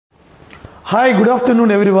Hi, good afternoon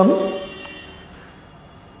everyone.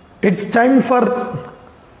 It's time for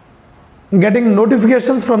getting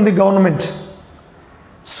notifications from the government.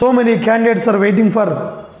 So many candidates are waiting for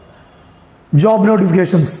job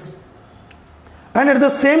notifications. And at the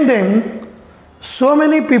same time, so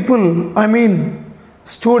many people,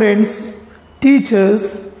 students, teachers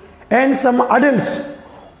and some adults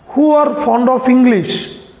who are fond of English,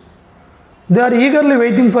 they are eagerly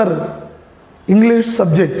waiting for English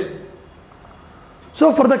subject. So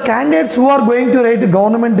for the candidates who are going to write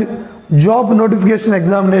government job notification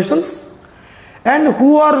examinations and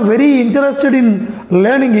who are very interested in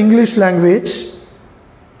learning English language,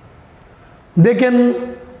 they can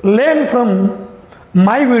learn from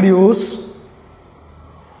my videos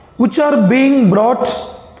which are being brought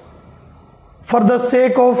for the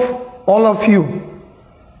sake of all of you.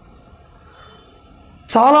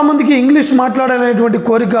 చాలా మందికి English మాట్లాడాలనేటువంటి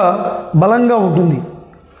కోరిక బలంగా ఉంటుంది.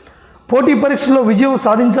 పోటీ పరీక్షలో విజయం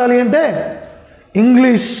సాధించాలి అంటే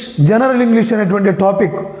ఇంగ్లీష్, జనరల్ ఇంగ్లీష్ అనేటువంటి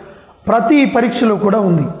టాపిక్ ప్రతి పరీక్షలో కూడా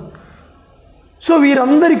ఉంది. సో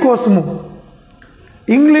వీరందరి కోసము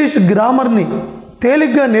ఇంగ్లీష్ గ్రామర్ని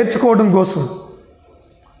తేలిగ్గా నేర్చుకోవడం కోసం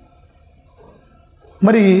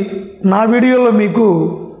మరి నా వీడియోలో మీకు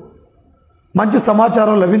మంచి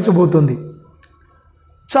సమాచారం లభించబోతుంది.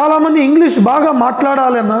 చాలామంది ఇంగ్లీష్ బాగా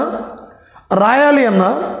మాట్లాడాలన్నా రాయాలి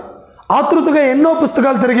అన్నా ఆతృతగా ఎన్నో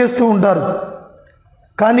పుస్తకాలు తిరిగేస్తూ ఉంటారు.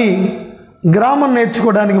 కానీ గ్రామర్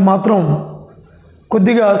నేర్చుకోవడానికి మాత్రం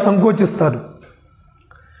కొద్దిగా సంకోచిస్తారు.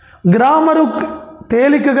 గ్రామరు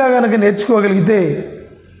తేలికగా కనుక నేర్చుకోగలిగితే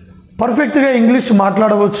పర్ఫెక్ట్గా ఇంగ్లీష్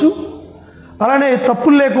మాట్లాడవచ్చు, అలానే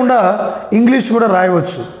తప్పులు లేకుండా ఇంగ్లీష్ కూడా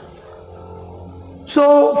రాయవచ్చు. So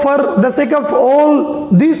for the sake of all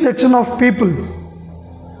these section of peoples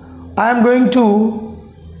I am going to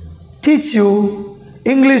teach you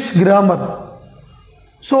English grammar.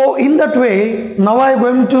 So in that way, now I am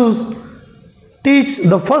going to teach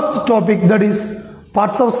the first topic, that is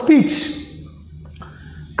parts of speech.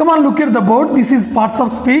 Come on, look at the board. This is parts of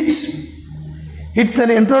speech. It's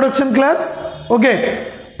an introduction class. Okay,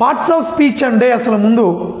 parts of speech and asalu mundu.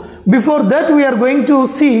 Before that, we are going to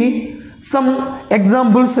see some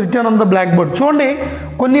examples written on the blackboard. Chudandi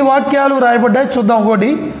konni vakyalu rayabaddayi chuddam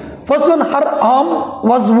okati. First one, her arm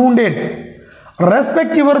was wounded.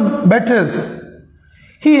 Respect your betters.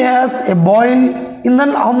 He has a boil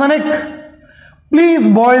on the neck. Please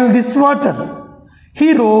boil this water. He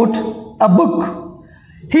wrote a book.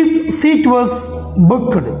 His seat was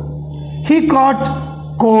booked. He caught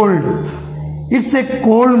cold. It's a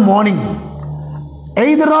cold morning.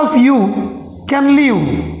 Either of you can leave.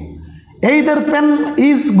 Either pen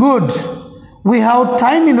is good. We have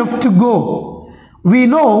time enough to go. We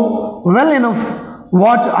know well enough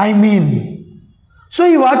what I mean. So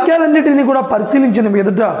ఈ వాక్యాలన్నిటిని కూడా పరిశీలించిన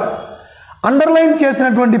మీదట underline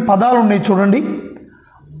చేసినటువంటి పదాలు ఉన్నాయి చూడండి.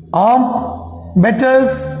 Arm,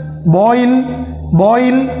 betters,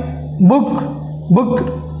 boil, book,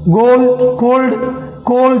 gold,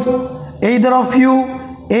 cold, either of you,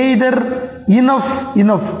 either,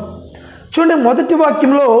 enough. చూడండి, మొదటి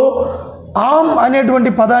వాక్యంలో ఆర్మ్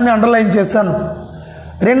అనేటువంటి పదాన్ని అండర్లైన్ చేశాను.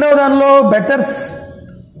 రెండవ దానిలో betters,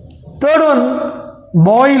 third one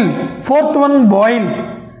boil, fourth one boil,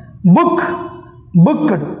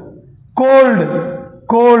 booked,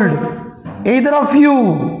 cold, either of you,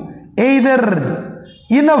 either,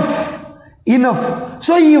 enough.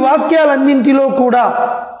 So ఈ వాక్యాలన్నింటిలో కూడా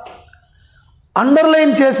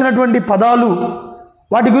అండర్లైన్ చేసినటువంటి పదాలు,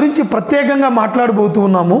 వాటి గురించి ప్రత్యేకంగా మాట్లాడబోతూ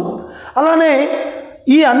ఉన్నాము. అలానే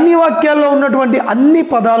ఈ అన్ని వాక్యాల్లో ఉన్నటువంటి అన్ని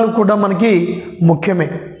పదాలు కూడా మనకి ముఖ్యమే.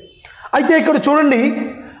 అయితే ఇక్కడ చూడండి,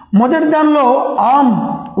 మొదటి దానిలో ఆర్మ్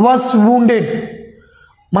వాస్ వూండెడ్.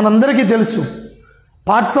 మనందరికీ తెలుసు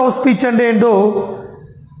పార్ట్స్ ఆఫ్ స్పీచ్ అంటే ఏంటో.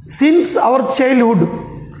 Since our childhood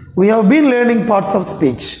we have been learning parts of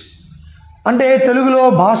speech. అంటే తెలుగులో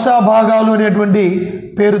భాషా భాగాలు అనేటువంటి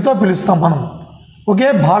పేరుతో పిలుస్తాం మనం. ఓకే,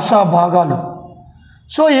 భాషా భాగాలు.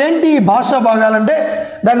 సో ఏంటి భాషా భాగాలంటే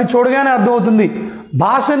దాన్ని చూడగానే అర్థమవుతుంది.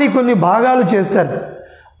 భాషని కొన్ని భాగాలు చేశారు,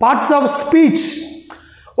 పార్ట్స్ ఆఫ్ స్పీచ్.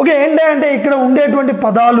 ఓకే, ఏంటంటే ఇక్కడ ఉండేటువంటి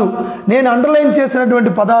పదాలు, నేను అండర్లైన్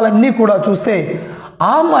చేసినటువంటి పదాలన్నీ కూడా చూస్తే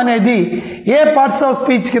ఆమ్ అనేది ఏ పార్ట్స్ ఆఫ్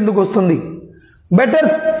స్పీచ్ కిందకు వస్తుంది,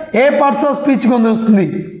 betters A parts of speech కింద వస్తుంది.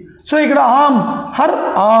 సో ఇక్కడ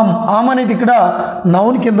ఆమ్ అనేది ఇక్కడ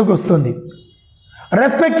నౌన్ కిందకు వస్తుంది.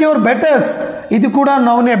 రెస్పెక్ట్ యువర్ బెటర్స్, ఇది కూడా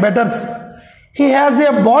నౌనే, betters. He has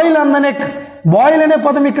a boil on the neck, boil అనే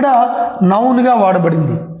పదం ఇక్కడ నౌన్గా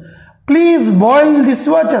వాడబడింది. ప్లీజ్ బాయిల్ దిస్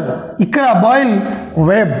వాటర్, ఇక్కడ boil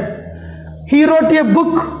web. He wrote a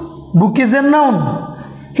book is a noun.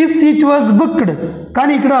 His seat was booked,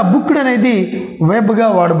 కానీ ఇక్కడ బుక్డ్ అనేది వెబ్గా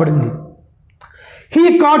వాడబడింది. He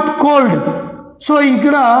cot cold. సో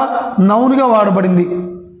ఇక్కడ నౌన్గా వాడబడింది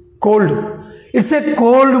cold. It's a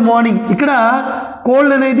cold morning. ఇక్కడ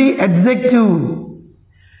cold అనేది adjective.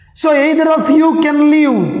 So either of you can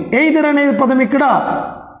leave. Either అనేది పదం ఇక్కడ.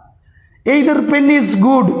 Either pen is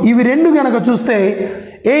good. ఇవి రెండు కనుక చూస్తే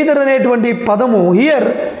ఎయిదర్ అనేటువంటి పదము here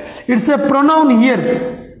it's a pronoun. Here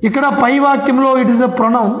ఇక్కడ పై వాక్యంలో it is a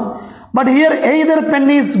pronoun, but here either pen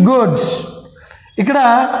is good. ఇక్కడ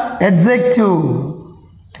adjective.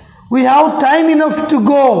 We have time enough to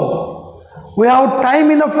go. We have time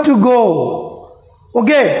enough to go.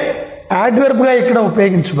 Okay, యాడ్వర్బ్గా ఇక్కడ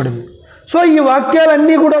ఉపయోగించబడింది. సో ఈ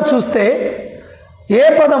వాక్యాలన్నీ కూడా చూస్తే ఏ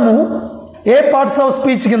పదము ఏ పార్ట్స్ ఆఫ్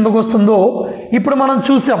స్పీచ్ కిందకు వస్తుందో ఇప్పుడు మనం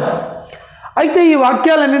చూసాం. అయితే ఈ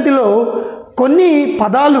వాక్యాలన్నింటిలో కొన్ని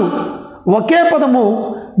పదాలు ఒకే పదము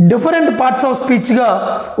డిఫరెంట్ పార్ట్స్ ఆఫ్ స్పీచ్గా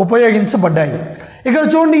ఉపయోగించబడ్డాయి. ఇక్కడ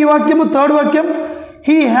చూడండి, ఈ వాక్యము థర్డ్ వాక్యం,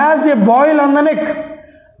 he has a boil on the neck,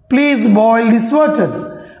 please boil this water.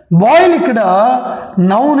 Boil ఇక్కడ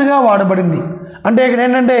నౌన్గా వాడబడింది. అంటే ఇక్కడ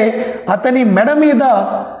ఏంటంటే అతని మెడ మీద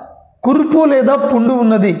కురుపు లేదా పుండు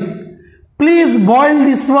ఉన్నది. ప్లీజ్ బాయిల్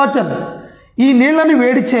దిస్ వాటర్, ఈ నీళ్ళని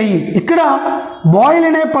వేడి చేయి. ఇక్కడ బాయిల్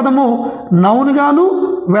అనే పదము నౌన్గాను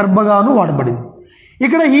వెర్బగాను వాడబడింది.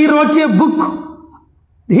 ఇక్కడ he wrote a book,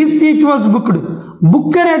 his seat was booked.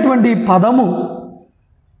 Book అనేటువంటి పదము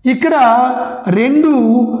ఇక్కడ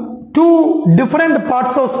టూ డిఫరెంట్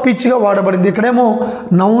పార్ట్స్ ఆఫ్ స్పీచ్గా వాడబడింది. ఇక్కడేమో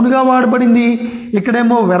నౌన్గా వాడబడింది,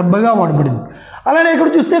 ఇక్కడేమో వెర్బగా వాడబడింది. అలానే ఇక్కడ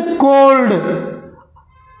చూస్తే కోల్డ్.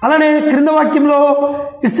 అలానే క్రింద వాక్యంలో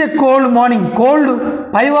it's a cold morning. Cold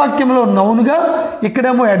పై వాక్యంలో నౌన్గా,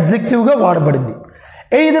 ఇక్కడేమో అడ్జెక్టివ్గా వాడబడింది.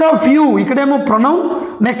 ఎయిదర్ ఆఫ్ యూ ఇక్కడేమో ప్రొనౌన్,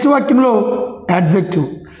 నెక్స్ట్ వాక్యంలో అడ్జెక్టివ్.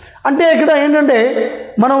 అంటే ఇక్కడ ఏంటంటే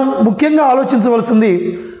మనం ముఖ్యంగా ఆలోచించవలసింది,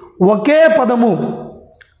 ఒకే పదము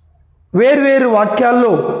వేర్వేరు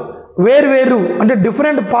వాక్యాల్లో వేర్వేరు అంటే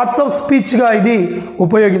డిఫరెంట్ పార్ట్స్ ఆఫ్ స్పీచ్గా ఇది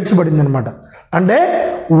ఉపయోగించబడింది అనమాట. అంటే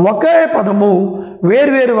ఒకే పదము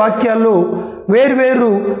వేర్వేరు వాక్యాల్లో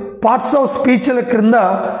వేర్వేరు పార్ట్స్ ఆఫ్ స్పీచ్ల క్రింద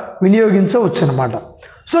వినియోగించవచ్చు అనమాట.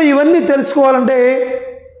 సో ఇవన్నీ తెలుసుకోవాలంటే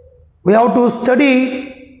we have to study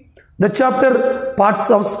the chapter parts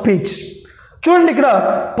of speech. చూడండి, ఇక్కడ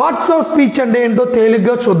పార్ట్స్ ఆఫ్ స్పీచ్ అంటే ఏంటో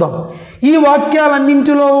తేలిగ్గా చూద్దాం. ఈ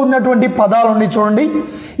వాక్యాలన్నింటిలో ఉన్నటువంటి పదాలన్నీ చూడండి.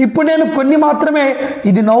 ఇప్పుడు నేను కొన్ని మాత్రమే,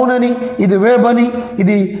 ఇది నౌన్ అని, ఇది వేబ్ అని,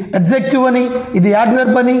 ఇది అడ్జెక్టివ్ అని, ఇది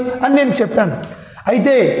యాడ్వర్బ్ అని నేను చెప్పాను.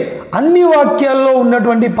 అయితే అన్ని వాక్యాల్లో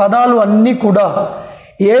ఉన్నటువంటి పదాలు అన్నీ కూడా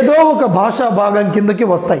ఏదో ఒక భాషా భాగం కిందకి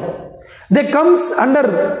వస్తాయి. They comes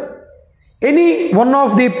under any one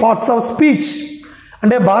of the parts of speech.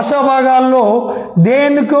 అంటే భాషా భాగాల్లో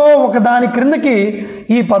దేనికో ఒక దాని క్రిందకి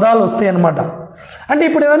ఈ పదాలు వస్తాయి అన్నమాట. అంటే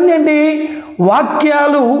ఇప్పుడు ఇవన్నీ ఏంటి,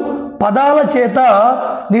 వాక్యాలు పదాల చేత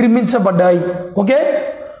నిర్మించబడ్డాయి. ఓకే,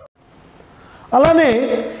 అలానే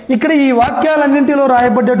ఇక్కడ ఈ వాక్యాలన్నింటిలో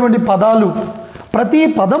రాయబడ్డటువంటి పదాలు ప్రతి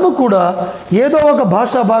పదము కూడా ఏదో ఒక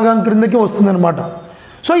భాషా భాగం క్రిందకి వస్తుందన్నమాట.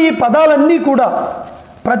 సో ఈ పదాలన్నీ కూడా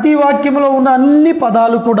ప్రతి వాక్యంలో ఉన్న అన్ని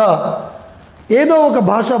పదాలు కూడా ఏదో ఒక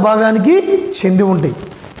భాషా భాగానికి చెంది ఉంటాయి.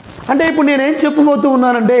 అంటే ఇప్పుడు నేనేం చెప్పబోతూ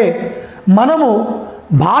ఉన్నానంటే, మనము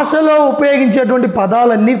భాషలో ఉపయోగించేటువంటి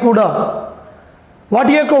పదాలన్నీ కూడా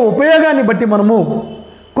వాటి యొక్క ఉపయోగాన్ని బట్టి మనము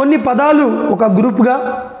కొన్ని పదాలు ఒక గ్రూప్గా,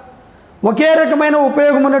 ఒకే రకమైన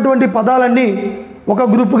ఉపయోగం ఉన్నటువంటి పదాలన్నీ ఒక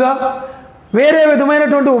గ్రూప్గా, వేరే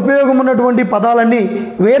విధమైనటువంటి ఉపయోగం ఉన్నటువంటి పదాలన్నీ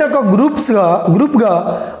వేరొక గ్రూప్గా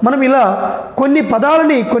మనం ఇలా కొన్ని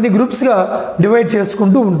పదాలని కొన్ని గ్రూప్స్గా డివైడ్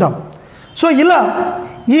చేసుకుంటూ ఉంటాం. సో ఇలా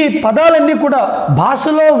ఈ పదాలన్నీ కూడా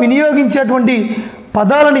భాషలో వినియోగించేటువంటి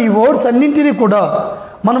పదాలని, ఈ వర్డ్స్ అన్నింటినీ కూడా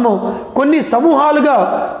మనము కొన్ని సమూహాలుగా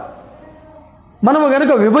మనము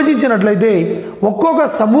కనుక విభజించినట్లయితే ఒక్కొక్క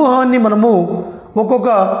సమూహాన్ని మనము ఒక్కొక్క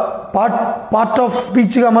పార్ట్ ఆఫ్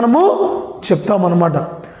స్పీచ్గా మనము చెప్తామన్నమాట.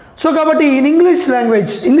 సో కాబట్టి in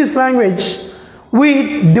this language we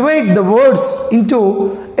divide the words into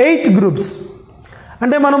 8 groups.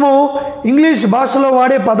 అంటే మనము ఇంగ్లీష్ భాషలో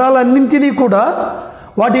వాడే పదాలన్నింటినీ కూడా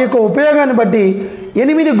వాటి యొక్క ఉపయోగాన్ని బట్టి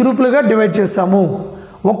 8 గ్రూపులుగా డివైడ్ చేస్తాము.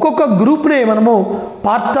 ఒక్కొక్క గ్రూప్ని మనము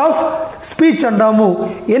పార్ట్ ఆఫ్ స్పీచ్ అంటాము.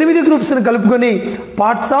 8 గ్రూప్స్ని కలుపుకొని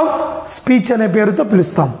పార్ట్స్ ఆఫ్ స్పీచ్ అనే పేరుతో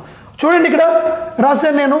పిలుస్తాం. చూడండి, ఇక్కడ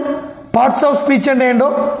రాశాను నేను. పార్ట్స్ ఆఫ్ స్పీచ్ అంటే ఏంటో,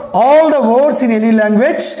 all the words in any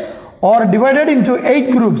language are divided into 8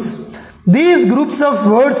 groups. These groups of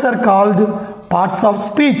words are called parts of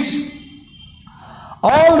speech.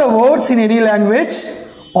 All the words in any language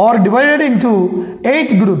are divided into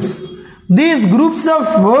 8 groups. These groups of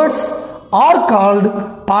words are called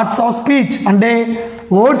parts of speech. అంటే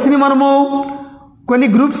వర్డ్స్ని మనము కొన్ని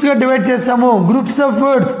గ్రూప్స్గా divide చేసాము, groups of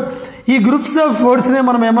words. ఈ groups of వర్డ్స్ని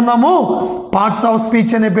మనం ఏమన్నాము, parts of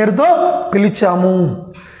speech అనే పేరుతో పిలిచాము.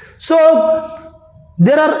 So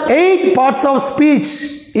there are 8 parts of speech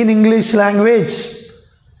in English language.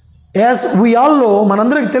 As we all know,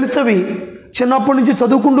 మనందరికి తెలుసవి, చిన్నప్పటి నుంచి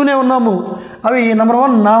చదువుకుంటూనే ఉన్నాము. అవి number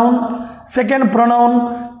 1 noun, second pronoun,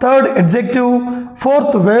 third adjective,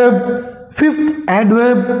 fourth verb, fifth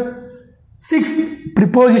adverb, sixth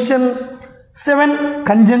preposition, 7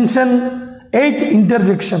 conjunction, 8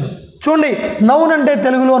 interjection. చూడండి, noun అంటే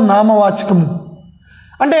తెలుగులో నామవాచకము.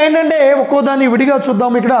 అంటే ఏంటంటే ఒక్కో దాన్ని విడిగా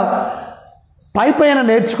చూద్దాం. ఇక్కడ పైన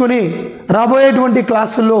నేర్చుకుని రాబోయేటువంటి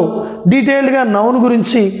క్లాసుల్లో డీటెయిల్డ్గా నౌన్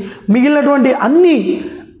గురించి, మిగిలినటువంటి అన్ని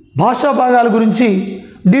భాషా భాగాల గురించి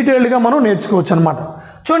డీటెయిల్డ్గా మనం నేర్చుకోవచ్చు అనమాట.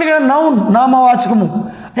 చూడండి, ఇక్కడ నౌన్ నామవాచకము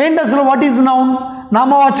ఏంటి అసలు? What is noun?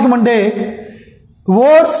 నామవాచకం అంటే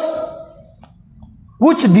words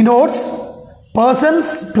which denotes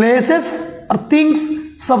persons, places are things,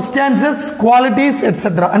 substances, qualities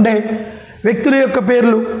etcetera. అంటే వ్యక్తుల యొక్క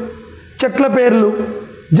పేర్లు, చెట్ల పేర్లు,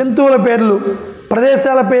 జంతువుల పేర్లు,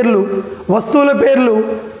 ప్రదేశాల పేర్లు, వస్తువుల పేర్లు,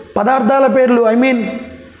 పదార్థాల పేర్లు, I mean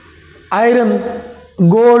iron,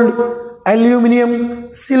 gold, aluminium,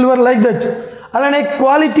 silver, like that. అలానే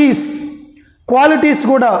క్వాలిటీస్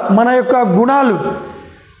కూడా మన యొక్క గుణాలు,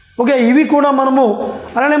 ఓకే, ఇవి కూడా మనము,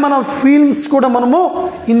 అలానే మన ఫీలింగ్స్ కూడా మనము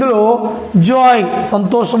ఇందులో జాయ్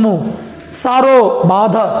సంతోషము, సారో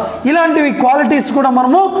బాధ, ఇలాంటివి క్వాలిటీస్ కూడా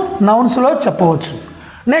మనము నౌన్స్లో చెప్పవచ్చు.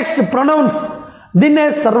 నెక్స్ట్ ప్రొనౌన్స్, దీన్నే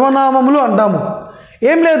సర్వనామములు అంటాము.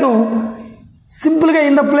 ఏం లేదు, సింపుల్గా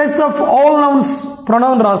in the place of all nouns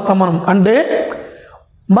pronoun రాస్తాం మనం. అంటే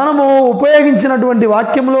మనము ఉపయోగించినటువంటి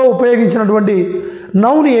వాక్యంలో ఉపయోగించినటువంటి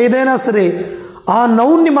నౌన్ ఏదైనా సరే, ఆ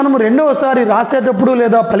నౌన్ని మనము రెండవసారి రాసేటప్పుడు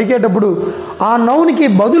లేదా పలికేటప్పుడు ఆ నౌన్కి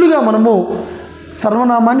బదులుగా మనము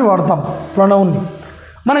సర్వనామాన్ని వాడతాం, ప్రొనౌన్ని.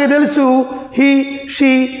 మనకు తెలుసు హీ,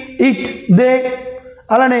 షీ, ఇట్, దే,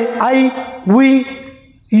 అలానే ఐ, వి,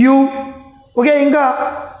 యు, ఓకే, ఇంకా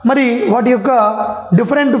మరి వాటి యొక్క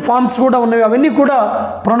డిఫరెంట్ ఫామ్స్ కూడా ఉన్నవి, అవన్నీ కూడా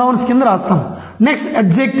ప్రొనౌన్స్ కింద రాస్తాం. Next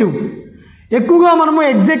adjective. ఎక్కువగా మనము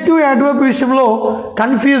అడ్జెక్టివ్, యాడ్వర్బ్ విషయంలో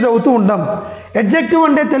కన్ఫ్యూజ్ అవుతూ ఉంటాం. అడ్జెక్టివ్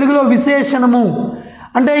అంటే తెలుగులో విశేషణము.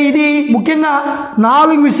 అంటే ఇది ముఖ్యంగా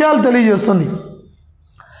 4 విషయాలు తెలియజేస్తుంది.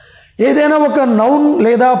 ఏదైనా ఒక నౌన్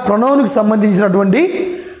లేదా ప్రొనౌన్కి సంబంధించినటువంటి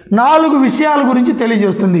 4 విషయాల గురించి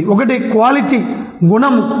తెలియజేస్తుంది. ఒకటి క్వాలిటీ,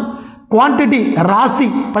 గుణము, క్వాంటిటీ, రాశి,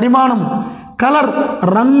 పరిమాణం, కలర్,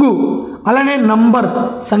 రంగు, అలానే నంబర్,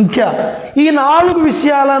 సంఖ్య. ఈ 4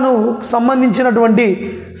 విషయాలను సంబంధించినటువంటి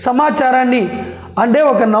సమాచారాన్ని, అంటే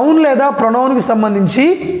ఒక నౌన్ లేదా ప్రొనౌన్కి సంబంధించి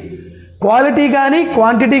క్వాలిటీ కానీ,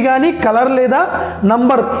 క్వాంటిటీ కానీ, కలర్ లేదా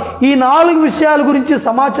నంబర్, ఈ 4 విషయాల గురించి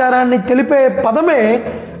సమాచారాన్ని తెలిపే పదమే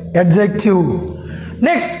adjective.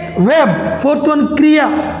 Next verb, fourth one క్రియ.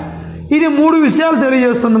 ఇది 3 విషయాలు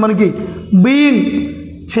తెలియజేస్తుంది మనకి. బీయింగ్,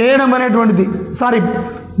 చేయడం అనేటువంటిది,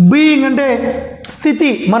 బీయింగ్ అంటే స్థితి,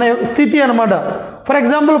 మన స్థితి అనమాట. For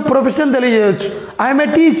example profession తెలియజేయచ్చు. I'm a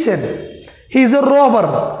teacher, he's a robber,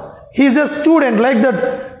 he's a student, like that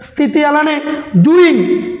స్థితి. అలానే డూయింగ్,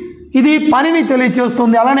 ఇది పనిని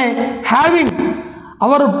తెలియచేస్తుంది. అలానే హ్యావింగ్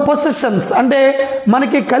అవర్ పొసెషన్స్, అంటే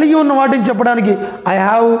మనకి కలిగి ఉన్న వాటిని చెప్పడానికి. I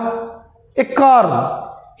have a car,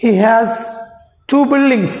 he has 2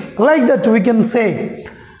 buildings, like that we can say.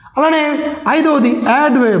 అలానే 5వది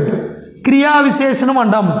యాడ్వర్బ్, క్రియా విశేషణం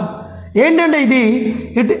అంటాము. ఏంటంటే ఇది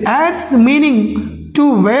it adds meaning to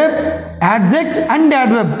verb, యాడ్జెక్ట్ and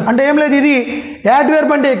adverb. అంటే ఏం లేదు, ఇది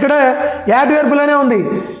యాడ్వర్బ్ అంటే ఇక్కడ యాడ్వర్బ్లోనే ఉంది.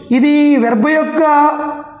 ఇది వెర్బ్ యొక్క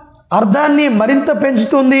అర్థాన్ని మరింత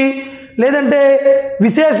పెంచుతుంది, లేదంటే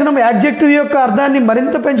విశేషణం యాడ్జెక్టివ్ యొక్క అర్థాన్ని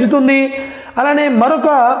మరింత పెంచుతుంది, అలానే మరొక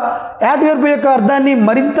యాడ్వర్బ్ యొక్క అర్థాన్ని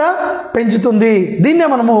మరింత పెంచుతుంది. దీన్నే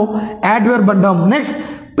మనము యాడ్వర్బ్ అంటాము. నెక్స్ట్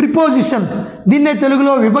ప్రిపోజిషన్, దీన్నే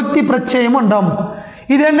తెలుగులో విభక్తి ప్రత్యయం అంటాము.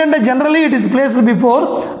 ఇదేంటంటే generally it is placed before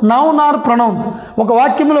noun are pronoun. ఒక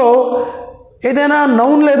వాక్యంలో ఏదైనా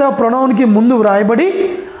నౌన్ లేదా ప్రొనౌన్కి ముందు వ్రాయబడి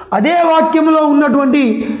అదే వాక్యంలో ఉన్నటువంటి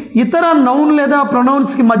ఇతర నౌన్ లేదా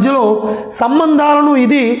ప్రొనౌన్స్కి మధ్యలో సంబంధాలను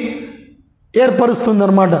ఇది ఏర్పరుస్తుంది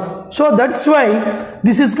అనమాట. So that's why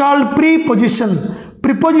this is called ప్రీపొజిషన్.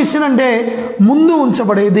 Preposition అంటే ముందు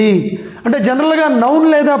ఉంచబడేది, అంటే జనరల్గా నౌన్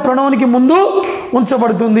లేదా ప్రొనౌన్కి ముందు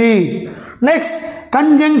ఉంచబడుతుంది. నెక్స్ట్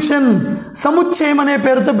కంజంక్షన్, సముచ్చయం అనే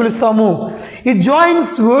పేరుతో పిలుస్తాము. It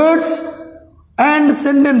joins words and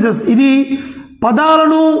sentences, ఇది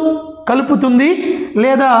పదాలను కలుపుతుంది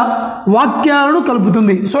లేదా వాక్యాలను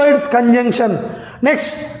కలుపుతుంది. So it's conjunction.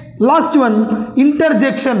 Next last one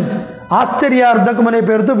interjection, ఆశ్చర్యార్థకం అనే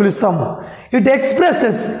పేరుతో పిలుస్తాము. It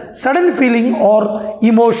expresses sudden feeling are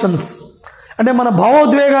emotions, అంటే మన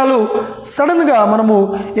భావోద్వేగాలు సడన్గా మనము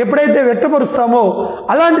ఎప్పుడైతే వ్యక్తపరుస్తామో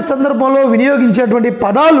అలాంటి సందర్భంలో వినియోగించేటువంటి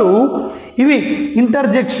పదాలు ఇవి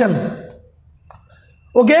interjection.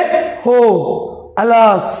 Okay, oh,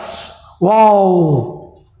 alas,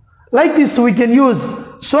 wow. Like this we can use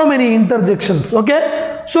so many interjections. Okay,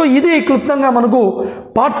 so ఇది క్లుప్తంగా మనకు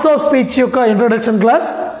పార్ట్స్ ఆఫ్ స్పీచ్ యొక్క ఇంట్రొడక్షన్ క్లాస్.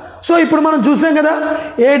 సో ఇప్పుడు మనం చూసాం కదా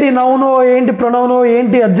ఏంటి నౌనో, ఏంటి ప్రొనౌనో,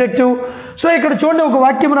 ఏంటి అడ్జెక్టివ్. సో ఇక్కడ చూడండి ఒక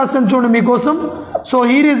వాక్యం రాసాను చూడండి మీకోసం. So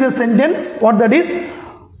here is a sentence. What that is?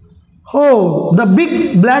 Oh, the big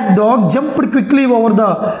black dog jumped quickly over the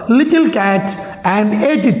little cat and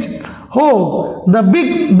ate it. Oh, the big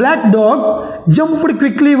black dog jumped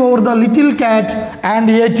quickly over the little cat and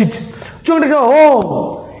ate it. చూడండి ఇక్కడ oh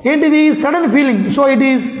ఏంటిది? Sudden feeling. So it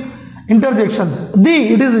is interjection.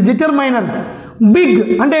 It is determiner. Big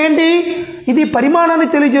అంటే ఏంటి? ఇది పరిమాణాన్ని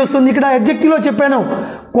తెలియజేస్తుంది. ఇక్కడ అడ్జెక్టివ్లో చెప్పాను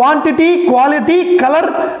quantity, quality, colour,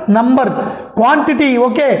 number. Quantity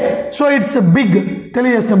okay, so it's big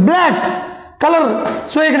తెలియజేస్తుంది. బ్లాక్ కలర్,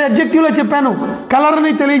 సో ఇక్కడ అడ్జెక్టివ్లో చెప్పాను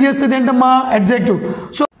కలర్ని తెలియజేస్తుంది ఏంటమ్మా? అడ్జెక్టివ్.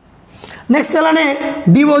 సో నెక్స్ట్ అలానే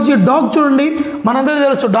డిఓజీ డాగ్ చూడండి, మనందరికీ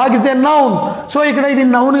తెలుసు dog is a noun. So ఇక్కడ ఇది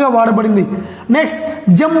నౌన్గా వాడబడింది. నెక్స్ట్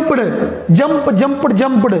జంప్డ్,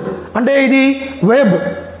 జంప్డ్ అంటే ఇది వెబ్.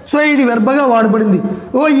 సో ఇది వెర్బగా వాడబడింది.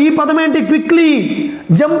 ఓ ఈ పదం ఏంటి? క్విక్లీ,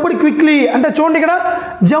 జంప్డ్ క్విక్లీ అంటే చూడండి ఇక్కడ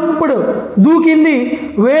జంప్డ్ దూకింది,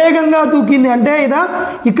 వేగంగా దూకింది అంటే ఇదా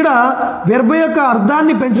ఇక్కడ వెర్బ్ యొక్క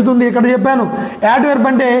అర్థాన్ని పెంచుతుంది. ఇక్కడ చెప్పాను యాడ్ వెర్బ్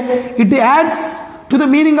అంటే it adds to the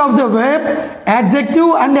meaning of the verb,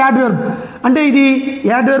 adjective and add verb అంటే ఇది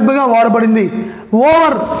యాడ్ వెర్బ్గా వాడబడింది.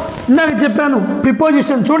 ఓవర్ ఇందాక చెప్పాను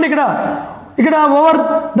ప్రిపోజిషన్. చూడండి ఇక్కడ ఓవర్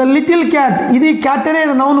ద లిటిల్ క్యాట్, ఇది క్యాట్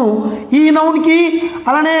అనేది నౌను. ఈ నౌన్కి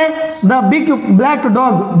అలానే ద బిగ్ బ్లాక్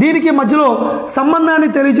డాగ్ దీనికి మధ్యలో సంబంధాన్ని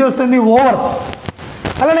తెలియజేస్తుంది ఓవర్.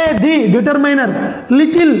 అలానే ది డిటర్మైనర్.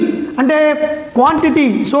 లిటిల్ అంటే క్వాంటిటీ,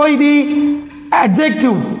 సో ఇది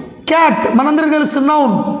అడ్జెక్టివ్. క్యాట్ మనందరికీ తెలుసు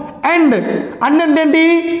నౌన్. అండ్ అంటే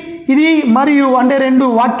ఇది మరియు అంటే రెండు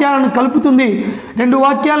వాక్యాలను కలుపుతుంది. రెండు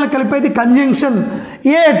వాక్యాలను కలిపేది కంజంక్షన్.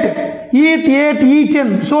 ఈట్,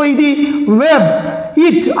 ఈటెన్, సో ఇది వెబ్.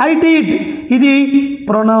 ఇట్ ఇది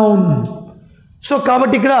ప్రొనౌన్. సో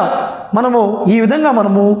కాబట్టి ఇక్కడ ఈ విధంగా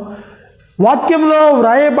మనము వాక్యంలో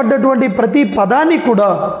వ్రాయబడ్డటువంటి ప్రతి పదాన్ని కూడా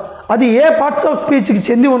అది ఏ పార్ట్స్ ఆఫ్ స్పీచ్కి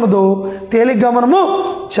చెంది ఉన్నదో తేలిగ్గా మనము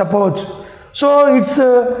చెప్పవచ్చు. So it's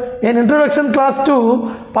an introduction class to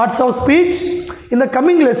parts of speech. In the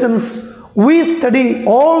coming lessons, we study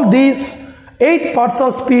all these 8 parts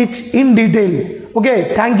of speech in detail. Okay,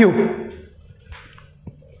 thank you.